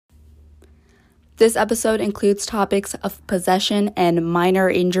This episode includes topics of possession and minor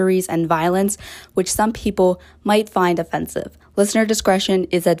injuries and violence, which some people might find offensive. Listener discretion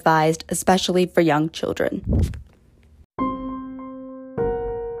is advised, especially for young children.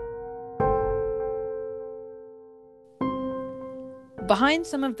 Behind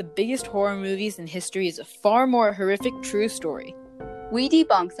some of the biggest horror movies in history is a far more horrific true story. We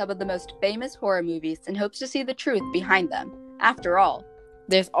debunk some of the most famous horror movies in hopes to see the truth behind them. After all,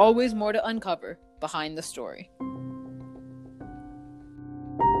 there's always more to uncover behind the story.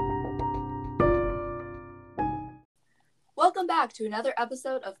 Welcome back to another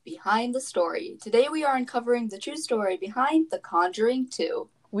episode of Behind the Story. Today we are uncovering the true story behind The Conjuring 2.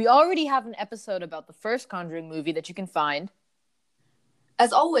 We already have an episode about the first Conjuring movie that you can find.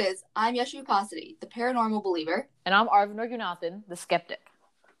 As always, I'm Yeshu Pasadi, the paranormal believer. And I'm Arvind Raghunathan, the skeptic.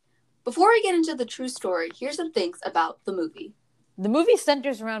 Before we get into the true story, here's some things about the movie. The movie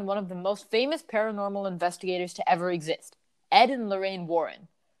centers around one of the most famous paranormal investigators to ever exist, Ed and Lorraine Warren.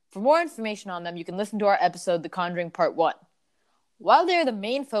 For more information on them, you can listen to our episode, The Conjuring Part 1. While they're the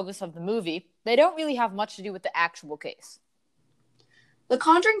main focus of the movie, they don't really have much to do with the actual case. The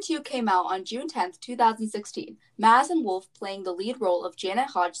Conjuring 2 came out on June 10, 2016, Maz and Wolf playing the lead role of Janet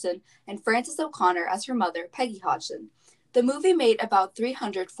Hodgson and Frances O'Connor as her mother, Peggy Hodgson. The movie made about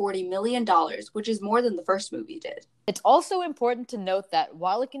 $340 million, which is more than the first movie did. It's also important to note that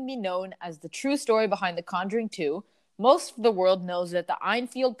while it can be known as the true story behind The Conjuring 2, most of the world knows that the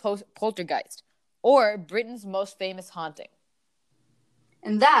Enfield poltergeist, or Britain's most famous haunting.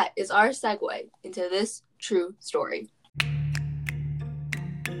 And that is our segue into this true story.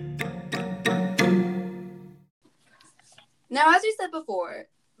 Now, as we said before,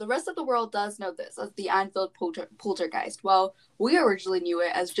 the rest of the world does know this as the Enfield poltergeist, while we originally knew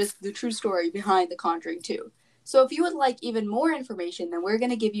it as just the true story behind The Conjuring 2. So if you would like even more information than we're going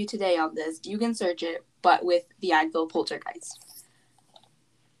to give you today on this, you can search it, but with the Enfield poltergeist.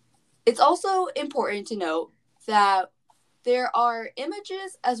 It's also important to note that there are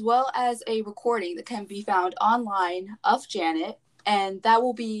images as well as a recording that can be found online of Janet, and that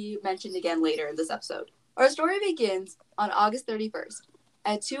will be mentioned again later in this episode. Our story begins on August 31st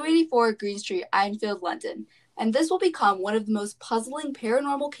at 284 Green Street, Enfield, London, and this will become one of the most puzzling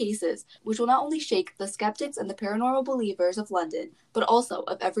paranormal cases which will not only shake the skeptics and the paranormal believers of London, but also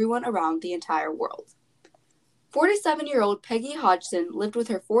of everyone around the entire world. 47-year-old Peggy Hodgson lived with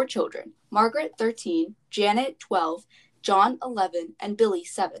her 4 children, Margaret, 13, Janet, 12, John, 11, and Billy,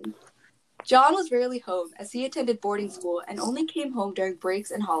 7. John was rarely home as he attended boarding school and only came home during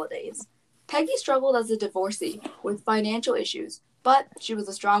breaks and holidays. Peggy struggled as a divorcee with financial issues, but she was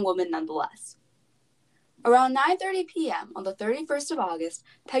a strong woman nonetheless. Around 9:30 p.m. on the 31st of August,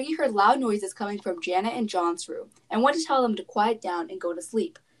 Peggy heard loud noises coming from Janet and John's room and went to tell them to quiet down and go to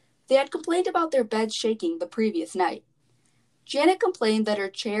sleep. They had complained about their beds shaking the previous night. Janet complained that her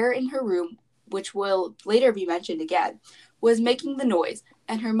chair in her room, which will later be mentioned again, was making the noise,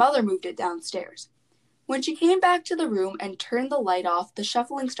 and her mother moved it downstairs. When she came back to the room and turned the light off, the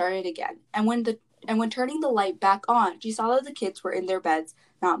shuffling started again, and when turning the light back on, she saw that the kids were in their beds,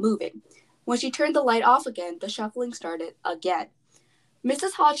 not moving. When she turned the light off again, the shuffling started again.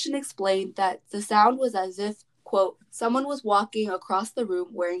 Mrs. Hodgson explained that the sound was as if, quote, someone was walking across the room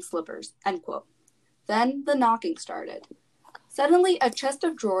wearing slippers, end quote. Then the knocking started. Suddenly, a chest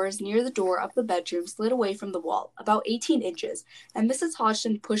of drawers near the door of the bedroom slid away from the wall, about 18 inches, and Mrs.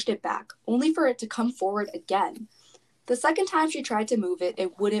 Hodgson pushed it back, only for it to come forward again. The second time she tried to move it,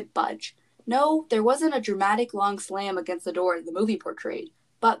 it wouldn't budge. No, there wasn't a dramatic long slam against the door the movie portrayed,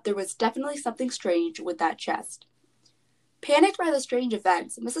 but there was definitely something strange with that chest. Panicked by the strange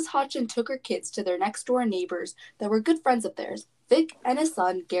events, Mrs. Hodgson took her kids to their next-door neighbors that were good friends of theirs, Vic and his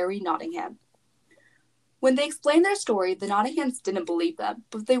son, Gary Nottingham. When they explained their story, the Nottinghams didn't believe them,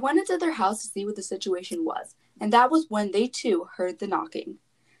 but they went into their house to see what the situation was, and that was when they too heard the knocking.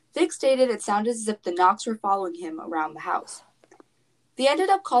 Vic stated it sounded as if the knocks were following him around the house. They ended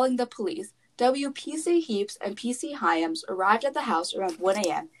up calling the police. WPC Heaps and PC Hyams arrived at the house around 1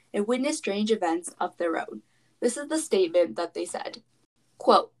 a.m. and witnessed strange events of their own. This is the statement that they said.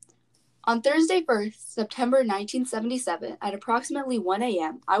 Quote, on Thursday 1st, September 1977, at approximately 1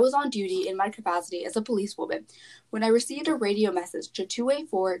 a.m., I was on duty in my capacity as a policewoman when I received a radio message to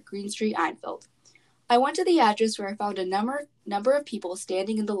 284 Green Street, Enfield. I went to the address where I found a number of people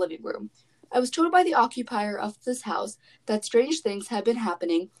standing in the living room. I was told by the occupier of this house that strange things had been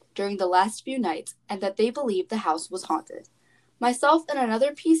happening during the last few nights and that they believed the house was haunted. Myself and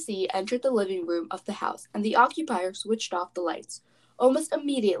another PC entered the living room of the house, and the occupier switched off the lights. Almost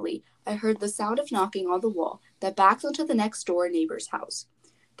immediately, I heard the sound of knocking on the wall that backs onto the next-door neighbor's house.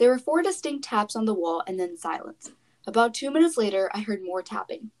 There were 4 distinct taps on the wall and then silence. About 2 minutes later, I heard more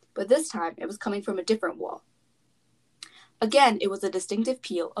tapping, but this time it was coming from a different wall. Again, it was a distinctive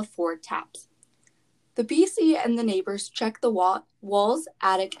peal of 4 taps. The PC and the neighbors checked the walls,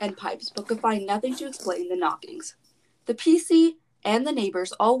 attic, and pipes, but could find nothing to explain the knockings. The PC and the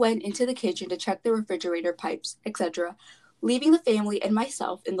neighbors all went into the kitchen to check the refrigerator, pipes, etc., leaving the family and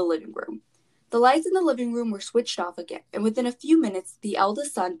myself in the living room. The lights in the living room were switched off again, and within a few minutes, the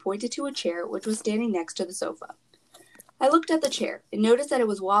eldest son pointed to a chair which was standing next to the sofa. I looked at the chair and noticed that it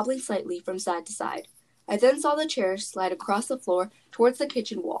was wobbling slightly from side to side. I then saw the chair slide across the floor towards the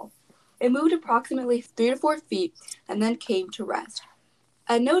kitchen wall. It moved approximately 3 to 4 feet and then came to rest.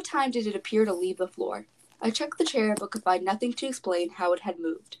 At no time did it appear to leave the floor. I checked the chair but could find nothing to explain how it had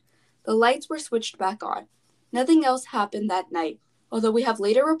moved. The lights were switched back on. Nothing else happened that night, although we have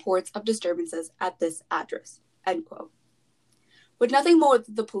later reports of disturbances at this address." End quote. With nothing more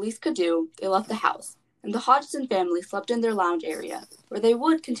that the police could do, they left the house, and the Hodgson family slept in their lounge area, where they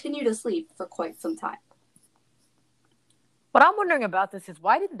would continue to sleep for quite some time. What I'm wondering about this is,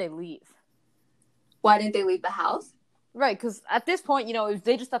 why didn't they leave? Why didn't they leave the house? Right, because at this point,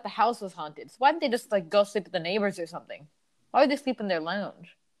 they just thought the house was haunted. So why didn't they just, go sleep with the neighbors or something? Why would they sleep in their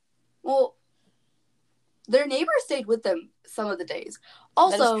lounge? Well, their neighbors stayed with them some of the days.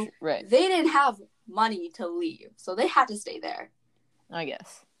 Also, right. They didn't have money to leave, so they had to stay there. I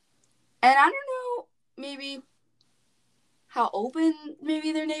guess. And I don't know, maybe how open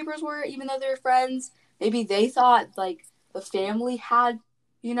maybe their neighbors were, even though they're friends. Maybe they thought, the family had,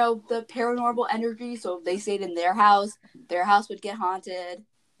 the paranormal energy, so if they stayed in their house would get haunted.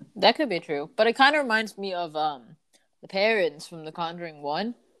 That could be true. But it kind of reminds me of the parents from the Conjuring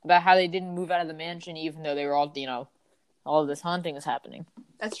 1, about how they didn't move out of the mansion even though they were all, all of this haunting is happening.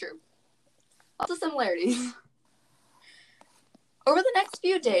 That's true. Lots of similarities. Over the next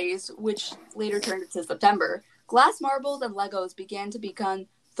few days, which later turned into September, glass marbles and Legos began to become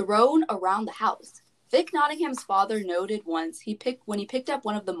thrown around the house. Vic Nottingham's father noted once when he picked up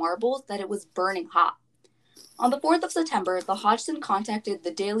one of the marbles that it was burning hot. On the 4th of September, the Hodgson contacted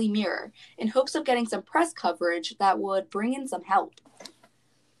the Daily Mirror in hopes of getting some press coverage that would bring in some help.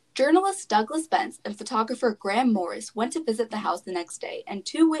 Journalist Douglas Spence and photographer Graham Morris went to visit the house the next day, and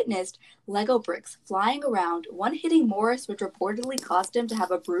 2 witnessed Lego bricks flying around, one hitting Morris, which reportedly caused him to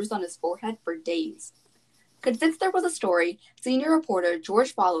have a bruise on his forehead for days. Convinced there was a story, senior reporter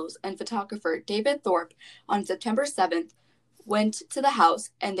George Follows and photographer David Thorpe on September 7th went to the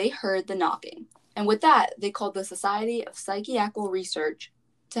house and they heard the knocking. And with that, they called the Society of Psychiatrical Research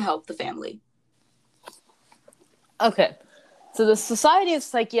to help the family. Okay, so the Society of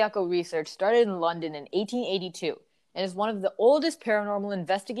Psychiatrical Research started in London in 1882 and is one of the oldest paranormal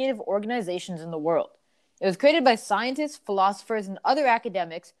investigative organizations in the world. It was created by scientists, philosophers, and other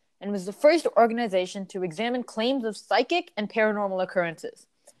academics, and was the first organization to examine claims of psychic and paranormal occurrences.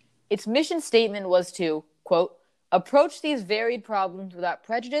 Its mission statement was to, quote, approach these varied problems without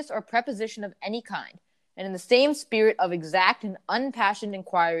prejudice or prepossession of any kind, and in the same spirit of exact and unimpassioned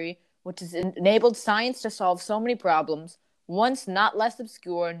inquiry which has enabled science to solve so many problems, once not less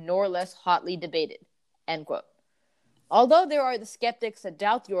obscure nor less hotly debated, end quote. Although there are the skeptics that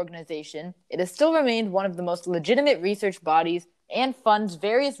doubt the organization, it has still remained one of the most legitimate research bodies and funds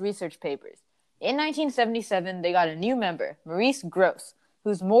various research papers. In 1977, they got a new member, Maurice Grosse,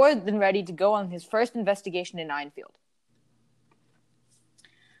 who's more than ready to go on his first investigation in Enfield.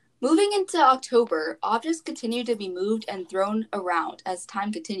 Moving into October, objects continued to be moved and thrown around as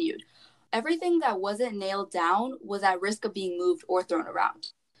time continued. Everything that wasn't nailed down was at risk of being moved or thrown around.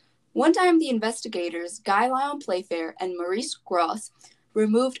 One time, the investigators, Guy Lyon Playfair and Maurice Grosse,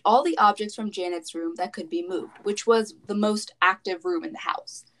 removed all the objects from Janet's room that could be moved, which was the most active room in the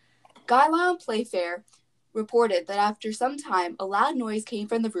house. Guy Lyon Playfair reported that after some time, a loud noise came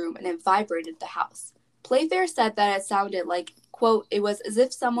from the room and it vibrated the house. Playfair said that it sounded like, quote, it was as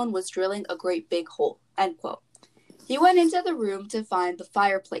if someone was drilling a great big hole, end quote. He went into the room to find the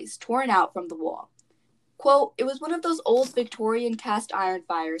fireplace torn out from the wall. Quote, it was one of those old Victorian cast iron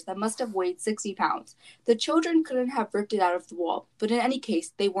fires that must have weighed 60 pounds. The children couldn't have ripped it out of the wall, but in any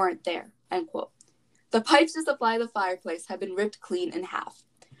case, they weren't there, end quote. The pipes to supply the fireplace had been ripped clean in half.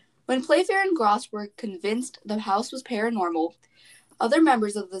 When Playfair and Grosse were convinced the house was paranormal, other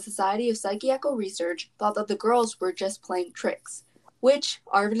members of the Society of Psychiatrical Research thought that the girls were just playing tricks, which,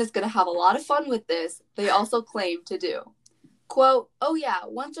 Arvin is going to have a lot of fun with this, they also claimed to do. Quote, oh yeah,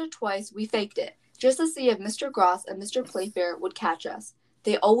 once or twice we faked it, just to see if Mr. Grosse and Mr. Playfair would catch us.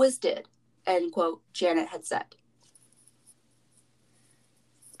 They always did, end quote, Janet had said.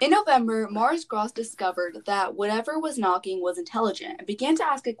 In November, Mars Gross discovered that whatever was knocking was intelligent and began to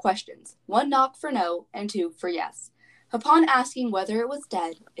ask it questions. One knocked for no, and two for yes. Upon asking whether it was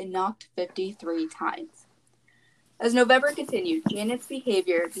dead, it knocked 53 times. As November continued, Janet's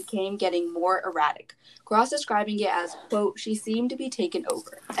behavior became getting more erratic, Gross describing it as, quote, she seemed to be taken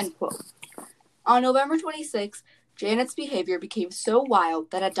over, end quote. On November 26, Janet's behavior became so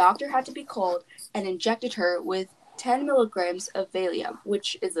wild that a doctor had to be called and injected her with 10 milligrams of Valium,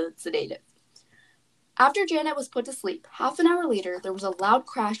 which is a sedative. After Janet was put to sleep, half an hour later, there was a loud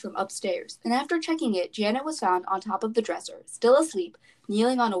crash from upstairs, and after checking it, Janet was found on top of the dresser, still asleep,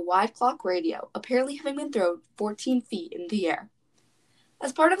 kneeling on a wide clock radio, apparently having been thrown 14 feet in the air.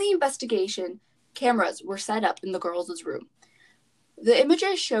 As part of the investigation, cameras were set up in the girls' room. The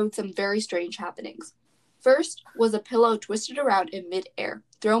images showed some very strange happenings. First was a pillow twisted around in mid-air,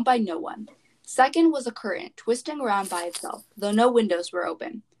 thrown by no one. Second was a curtain twisting around by itself, though no windows were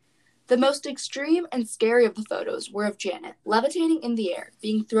open. The most extreme and scary of the photos were of Janet, levitating in the air,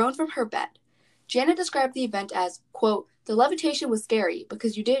 being thrown from her bed. Janet described the event as, quote, the levitation was scary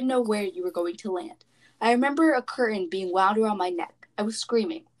because you didn't know where you were going to land. I remember a curtain being wound around my neck. I was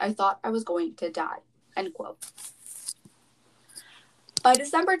screaming. I thought I was going to die, end quote. By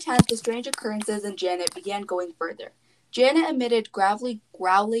December 10th, the strange occurrences in Janet began going further. Janet emitted gravelly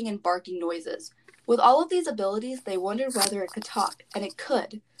growling and barking noises. With all of these abilities, they wondered whether it could talk, and it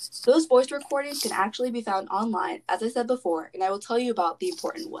could. Those voice recordings can actually be found online, as I said before, and I will tell you about the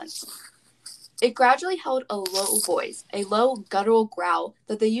important ones. It gradually held a low voice, a low guttural growl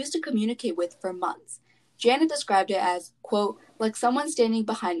that they used to communicate with for months. Janet described it as, quote, like someone standing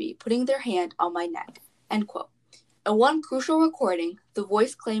behind me, putting their hand on my neck, end quote. In one crucial recording, the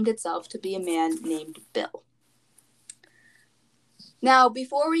voice claimed itself to be a man named Bill. Now,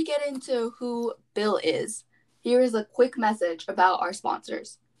 before we get into who Bill is, here is a quick message about our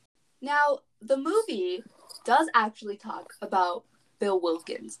sponsors. Now, the movie does actually talk about Bill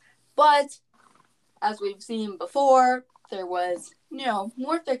Wilkins, but as we've seen before, there was,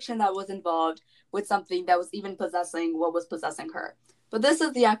 more fiction that was involved with something that was even possessing what was possessing her. But this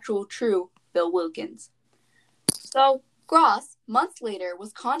is the actual true Bill Wilkins. So, Gross, months later,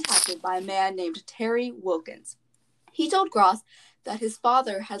 was contacted by a man named Terry Wilkins. He told Gross that his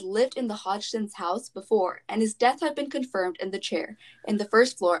father had lived in the Hodgson's house before, and his death had been confirmed in the chair in the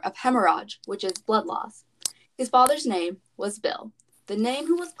first floor of hemorrhage, which is blood loss. His father's name was Bill, the name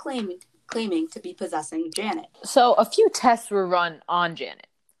who was claiming to be possessing Janet. So a few tests were run on Janet.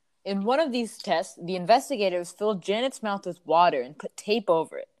 In one of these tests, the investigators filled Janet's mouth with water and put tape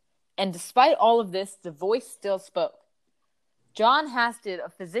over it. And despite all of this, the voice still spoke. John Hasted,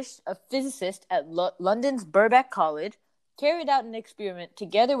 a physicist at London's Birkbeck College, carried out an experiment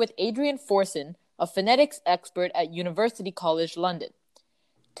together with Adrian Forson, a phonetics expert at University College London.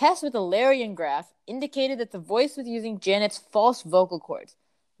 Tests with a Larian graph indicated that the voice was using Janet's false vocal cords,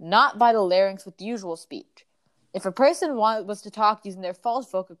 not by the larynx with usual speech. If a person was to talk using their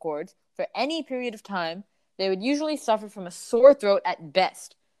false vocal cords for any period of time, they would usually suffer from a sore throat at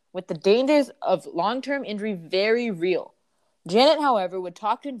best, with the dangers of long-term injury very real. Janet, however, would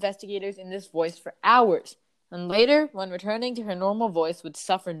talk to investigators in this voice for hours, and later, when returning to her normal voice, would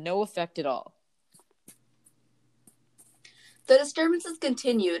suffer no effect at all. The disturbances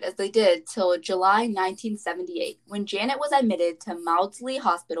continued as they did till July 1978, when Janet was admitted to Maudsley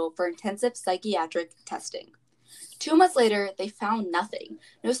Hospital for intensive psychiatric testing. 2 months later, they found nothing,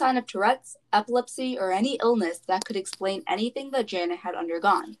 no sign of Tourette's, epilepsy, or any illness that could explain anything that Janet had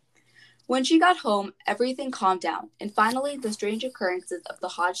undergone. When she got home, everything calmed down, and finally the strange occurrences of the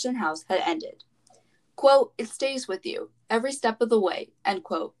Hodgson house had ended. Quote, it stays with you, every step of the way, end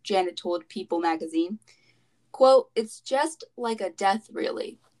quote, Janet told People magazine. Quote, it's just like a death,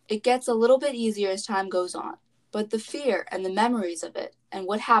 really. It gets a little bit easier as time goes on, but the fear and the memories of it and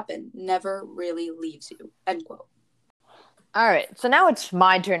what happened never really leaves you, end quote. All right, so now it's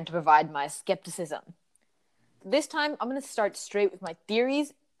my turn to provide my skepticism. This time, I'm going to start straight with my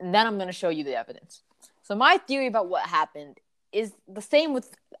theories, and then I'm going to show you the evidence. So my theory about what happened is the same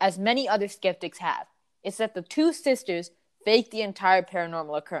as many other skeptics have. It's that the two sisters faked the entire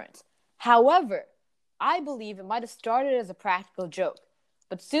paranormal occurrence. However, I believe it might have started as a practical joke,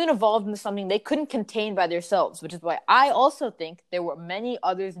 but soon evolved into something they couldn't contain by themselves, which is why I also think there were many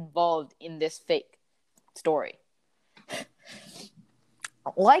others involved in this fake story.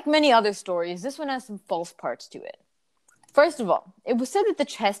 Like many other stories, this one has some false parts to it. First of all, it was said that the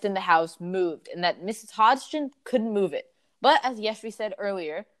chest in the house moved and that Mrs. Hodgson couldn't move it. But as Yeshri said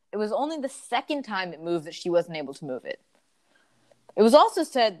earlier, it was only the second time it moved that she wasn't able to move it. It was also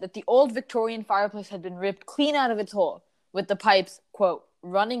said that the old Victorian fireplace had been ripped clean out of its hole, with the pipes, quote,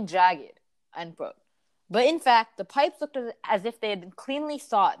 running jagged, end quote. But in fact, the pipes looked as if they had been cleanly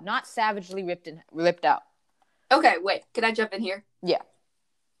sawed, not savagely ripped out. Okay, wait. Can I jump in here? Yeah.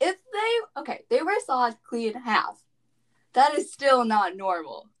 If they were sawed clean in half. That is still not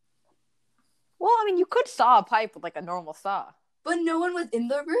normal. Well, I mean, you could saw a pipe with like a normal saw. But no one was in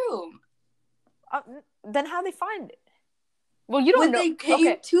the room. Then how they find it? Well, you don't when know. They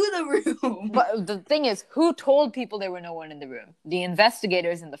came to the room. But the thing is, who told people there were no one in the room? The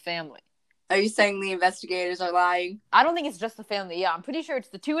investigators and the family. Are you saying the investigators are lying? I don't think it's just the family. Yeah, I'm pretty sure it's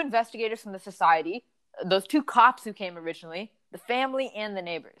the 2 investigators from the society, those 2 cops who came originally, the family, and the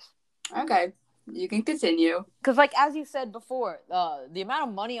neighbors. Okay, you can continue. Because, like, as you said before, the amount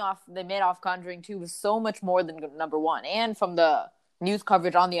of money they made off Conjuring 2 was so much more than number 1, and from the news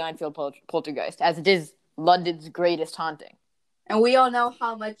coverage on the Enfield poltergeist, as it is London's greatest haunting. And we all know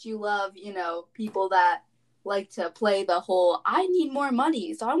how much you love, people that like to play the whole, I need more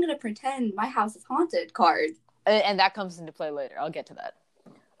money, so I'm going to pretend my house is haunted card. And that comes into play later. I'll get to that.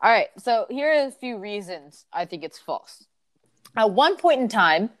 All right, so here are a few reasons I think it's false. At one point in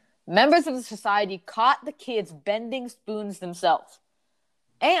time, members of the society caught the kids bending spoons themselves.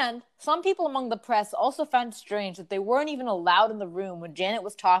 And some people among the press also found it strange that they weren't even allowed in the room when Janet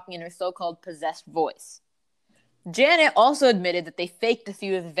was talking in her so-called possessed voice. Janet also admitted that they faked a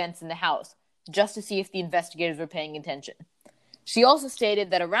few events in the house, just to see if the investigators were paying attention. She also stated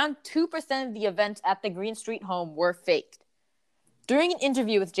that around 2% of the events at the Green Street home were faked. During an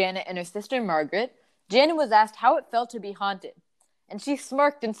interview with Janet and her sister Margaret, Janet was asked how it felt to be haunted. And she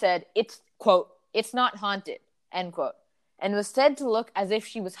smirked and said, it's, quote, it's not haunted, end quote, and was said to look as if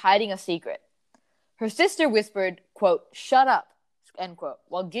she was hiding a secret. Her sister whispered, quote, shut up, end quote,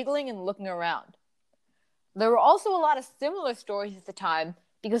 while giggling and looking around. There were also a lot of similar stories at the time,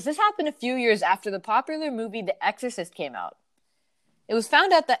 because this happened a few years after the popular movie The Exorcist came out. It was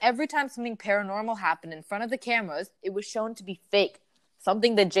found out that every time something paranormal happened in front of the cameras, it was shown to be fake,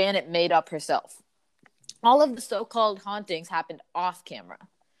 something that Janet made up herself. All of the so-called hauntings happened off camera.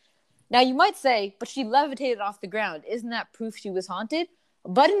 Now you might say, but she levitated off the ground. Isn't that proof she was haunted?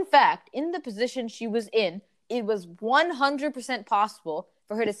 But in fact, in the position she was in, it was 100% possible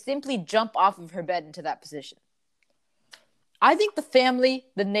for her to simply jump off of her bed into that position. I think the family,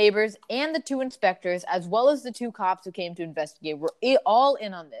 the neighbors, and the 2 inspectors, as well as the 2 cops who came to investigate, were all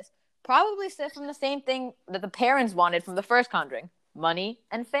in on this. Probably said from the same thing that the parents wanted from the first Conjuring, money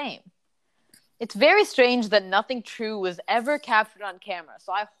and fame. It's very strange that nothing true was ever captured on camera,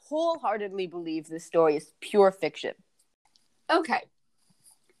 so I wholeheartedly believe this story is pure fiction. Okay.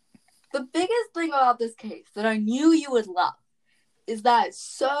 The biggest thing about this case that I knew you would love is that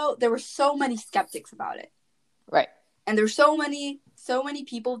there were so many skeptics about it. Right. And there's so many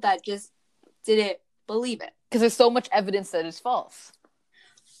people that just didn't believe it. Because there's so much evidence that it's false.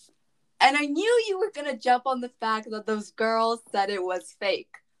 And I knew you were going to jump on the fact that those girls said it was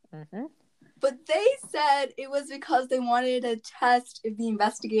fake. Mm-hmm. But they said it was because they wanted to test if the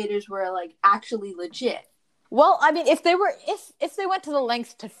investigators were, like, actually legit. Well, I mean, if they went to the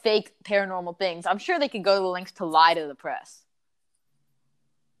lengths to fake paranormal things, I'm sure they could go to the lengths to lie to the press.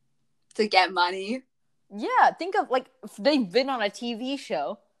 To get money. Yeah, think of, like, if they've been on a TV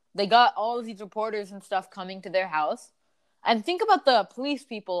show, they got all of these reporters and stuff coming to their house, and think about the police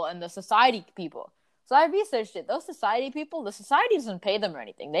people and the society people. So I researched it. Those society people, the society doesn't pay them or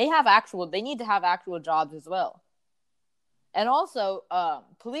anything. They need to have actual jobs as well. And also,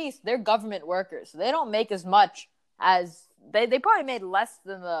 police, they're government workers, so they don't make as much as, they probably made less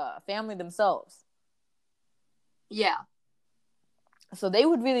than the family themselves. Yeah. So they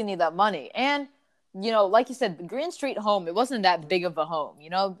would really need that money. And, like you said, the Green Street home, it wasn't that big of a home.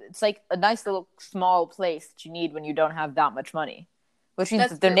 It's like a nice little small place that you need when you don't have that much money. Which means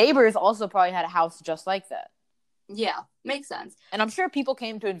that the neighbors also probably had a house just like that. Yeah, makes sense. And I'm sure people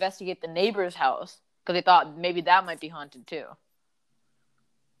came to investigate the neighbor's house because they thought maybe that might be haunted too.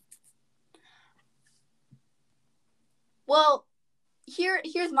 Well,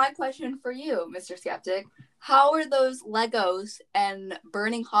 here's my question for you, Mr. Skeptic. How are those Legos and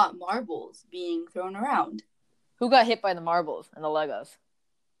burning hot marbles being thrown around? Who got hit by the marbles and the Legos?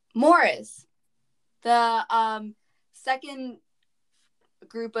 Morris. The second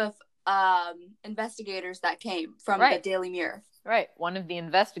group of investigators that came from the Daily Mirror. Right, one of the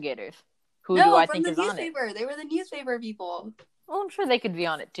investigators. Who do I think is on it? No, from the newspaper. They were the newspaper people. Well, I'm sure they could be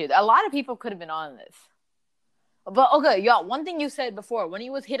on it too. A lot of people could have been on this. But okay, yeah, one thing you said before, when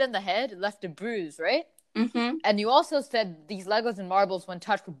he was hit in the head, it left a bruise, right? Mm-hmm. And you also said these Legos and marbles, when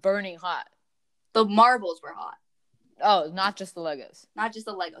touched, were burning hot. The marbles were hot. Oh, not just the Legos. Not just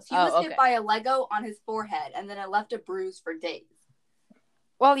the Legos. He was hit by a Lego on his forehead, and then it left a bruise for days.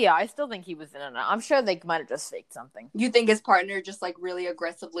 Well, yeah, I still think he was in it. I'm sure they might have just faked something. You think his partner just like really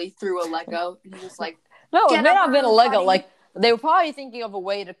aggressively threw a Lego and he was like, No, it "Get may a not have been a bruise, Lego. buddy." Like, they were probably thinking of a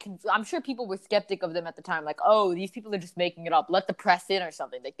way to. I'm sure people were skeptic of them at the time. Like, oh, these people are just making it up. Let the press in or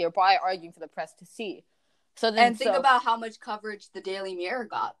something. Like, they were probably arguing for the press to see. And think about how much coverage the Daily Mirror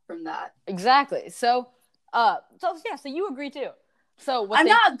got from that. Exactly. So yeah. So you agree too. I'm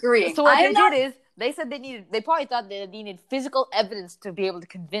not agreeing. So what they did is they said they probably thought they needed physical evidence to be able to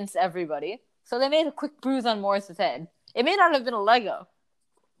convince everybody. So they made a quick bruise on Morris's head. It may not have been a Lego.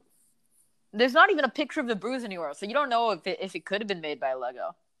 There's not even a picture of the bruise anywhere, so you don't know if it could have been made by a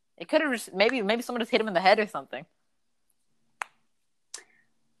Lego. It could have maybe someone just hit him in the head or something.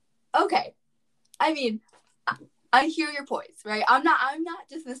 Okay, I mean, I hear your points, right? I'm not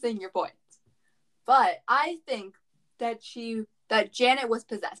dismissing your points, but I think that Janet was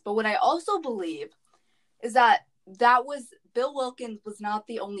possessed. But what I also believe is that Bill Wilkins was not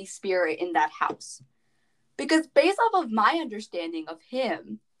the only spirit in that house, because based off of my understanding of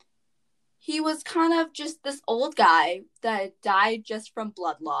him, he was kind of just this old guy that died just from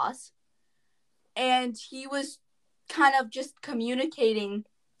blood loss. And he was kind of just communicating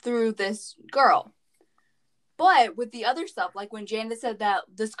through this girl. But with the other stuff, like when Janet said that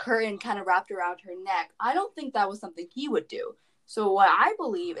this curtain kind of wrapped around her neck, I don't think that was something he would do. So what I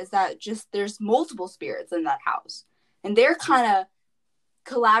believe is that just there's multiple spirits in that house. And they're kind of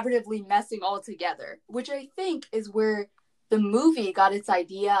collaboratively messing all together, which I think is where the movie got its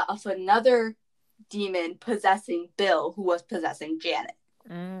idea of another demon possessing Bill, who was possessing Janet.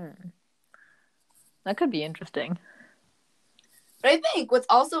 That could be interesting. But I think what's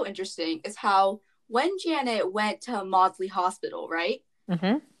also interesting is how when Janet went to Maudsley Hospital, right?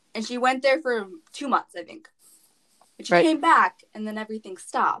 Mm-hmm. And she went there for 2 months, I think. And she came back, and then everything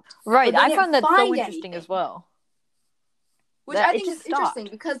stopped. Right, I found that so interesting as well. Which I think is interesting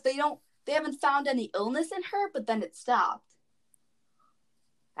because they haven't found any illness in her, but then it stopped.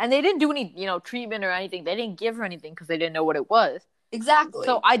 And they didn't do any, treatment or anything. They didn't give her anything because they didn't know what it was. Exactly.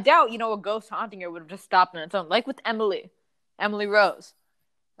 So I doubt, a ghost haunting her would have just stopped on its own. Like with Emily Rose.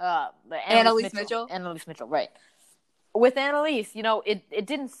 Annalise Mitchell, right. With Annalise, it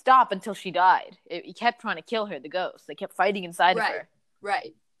didn't stop until she died. It kept trying to kill her, the ghost. They kept fighting inside of her.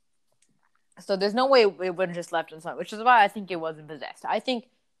 Right. So there's no way it would have just left on its own, which is why I think it wasn't possessed. I think,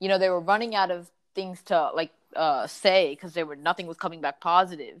 they were running out of things to, say, because nothing was coming back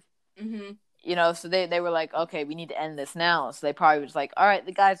positive. Mm-hmm. So they were like, okay, we need to end this now. So they probably was like, all right,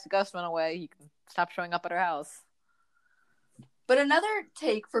 the ghost went away. You can stop showing up at our house. But another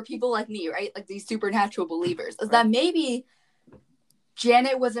take for people like me, right, like these supernatural believers, is that maybe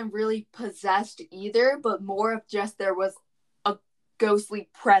Janet wasn't really possessed either, but more of just there was a ghostly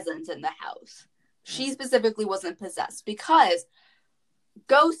presence in the house. She specifically wasn't possessed because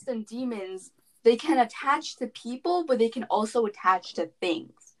ghosts and demons, they can attach to people, but they can also attach to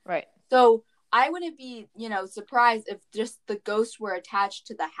things. Right. So I wouldn't be, surprised if just the ghosts were attached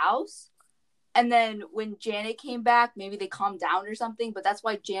to the house. And then when Janet came back, maybe they calmed down or something. But that's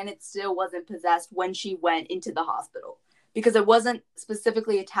why Janet still wasn't possessed when she went into the hospital. Because it wasn't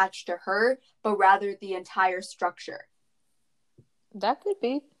specifically attached to her, but rather the entire structure. That could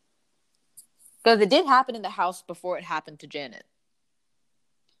be. Because it did happen in the house before it happened to Janet.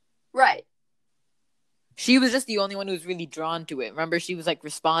 Right. She was just the only one who was really drawn to it. Remember, she was like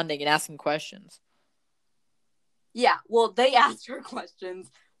responding and asking questions. Yeah, well, they asked her questions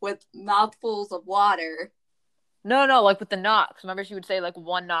with mouthfuls of water. No, like with the knocks. Remember, she would say like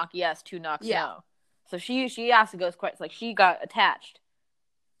 1 knock yes, 2 knocks no. So she asked the ghost questions. Like she got attached.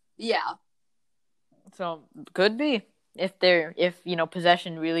 Yeah. So could be if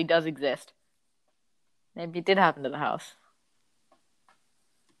possession really does exist. Maybe it did happen to the house.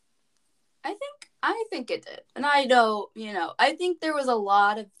 I think it did. And I know, I think there was a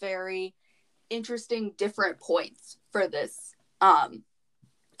lot of very interesting different points for this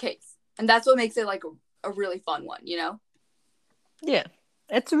case. And that's what makes it like a really fun one, Yeah.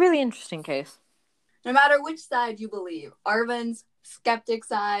 It's a really interesting case. No matter which side you believe, Arvin's skeptic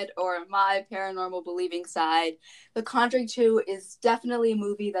side or my paranormal believing side, The Conjuring 2 is definitely a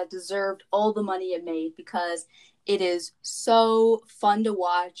movie that deserved all the money it made because it is so fun to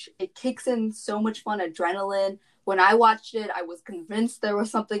watch. It kicks in so much fun adrenaline. When I watched it, I was convinced there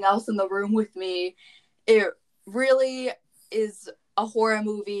was something else in the room with me. It really is a horror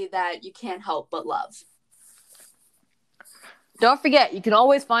movie that you can't help but love. Don't forget, you can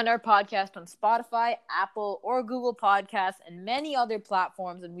always find our podcast on Spotify, Apple, or Google Podcasts, and many other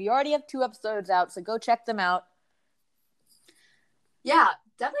platforms. And we already have 2 episodes out, so go check them out. Yeah,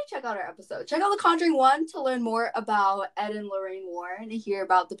 definitely check out our episode. Check out The Conjuring 1 to learn more about Ed and Lorraine Warren and hear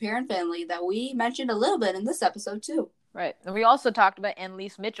about the Perron family that we mentioned a little bit in this episode, too. Right. And we also talked about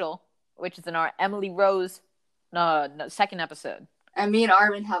Annalise Mitchell, which is in our Emily Rose second episode. And me and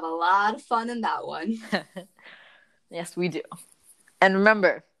Armin have a lot of fun in that one. Yes, we do. And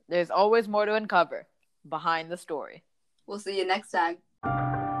remember, there's always more to uncover behind the story. We'll see you next time.